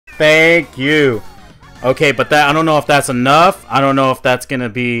Thank you. Okay, but that I don't know if that's enough. I don't know if that's gonna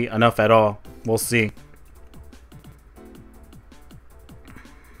be enough at all. We'll see.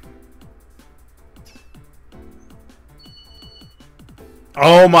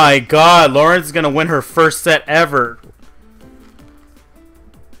 Oh my god, Lauren's gonna win her first set ever.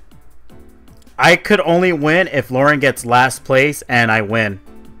 I could only win if Lauren gets last place and I win.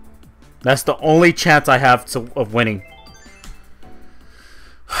 That's the only chance I have of winning.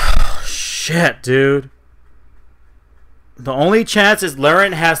 Shit, dude. The only chance is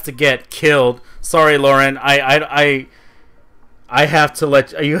Lauren has to get killed. Sorry, Lauren. I have to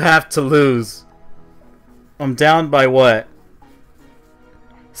let you have to lose. I'm down by what?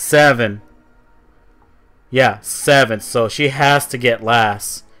 7. Yeah, 7. So she has to get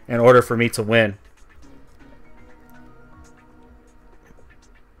last in order for me to win.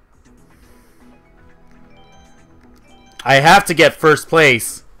 I have to get first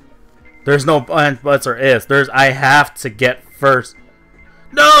place. There's no buts or ifs. I have to get first.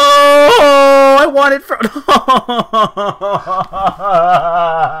 No! I wanted for.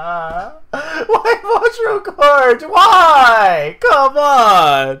 Why mushroom cards? Why? Come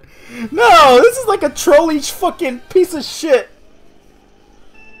on! No, this is like a trollish fucking piece of shit.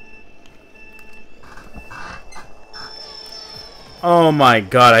 Oh my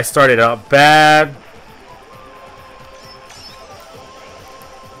god, I started out bad.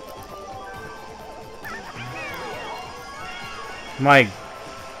 My...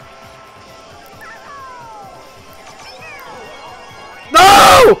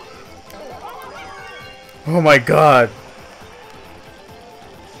 No! Oh my god.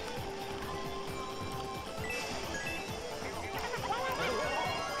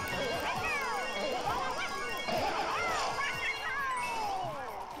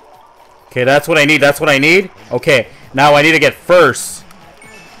 Okay, that's what I need. That's what I need. Okay, now I need to get first.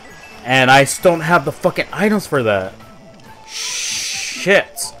 And I still don't have the fucking items for that.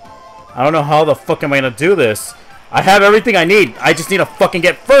 Shit. I don't know how the fuck am I gonna do this. I have everything I need. I just need to fucking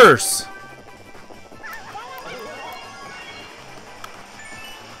get first.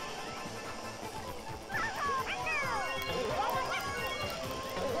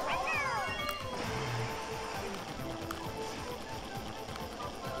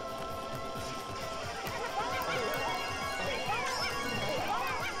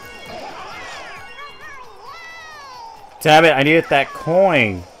 Damn it, I needed that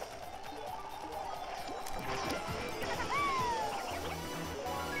coin.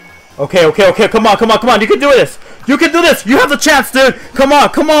 Okay, okay, okay, come on, come on, come on, you can do this! You can do this! You have the chance, dude! Come on,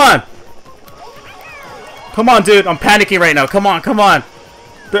 come on! Come on, dude, I'm panicking right now, come on, come on!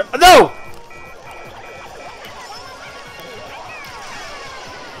 No!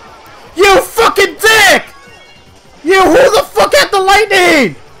 You fucking dick! You, who the fuck had the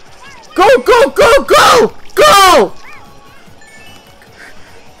lightning? Go, go, go, go! Go!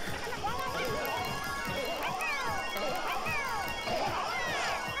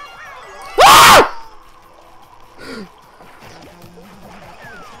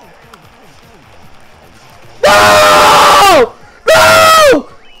 No! No!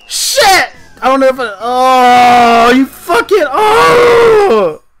 Shit! I don't know if I... Oh, you fucking...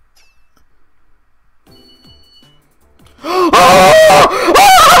 Oh! Oh!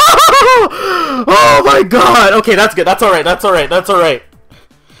 Oh my god! Okay, that's good. That's alright. That's alright. That's alright.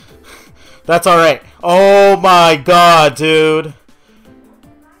 That's alright. Oh my god, dude.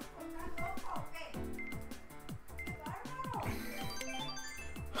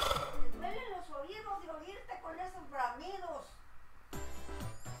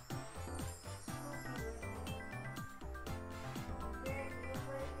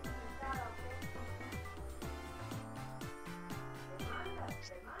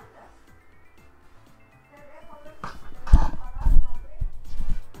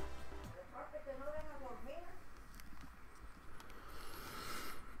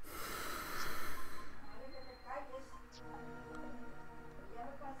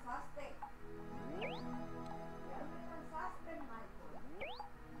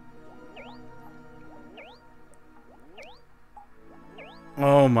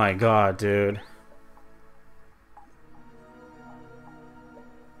 Oh my god, dude.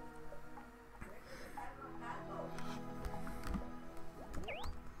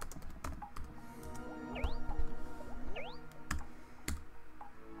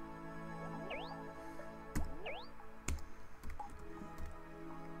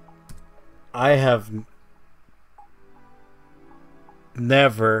 I have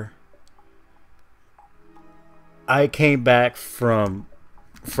never... I came back from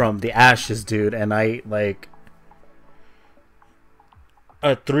the ashes, dude, and I, like...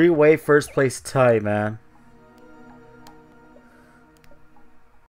 A three-way first place tie, man.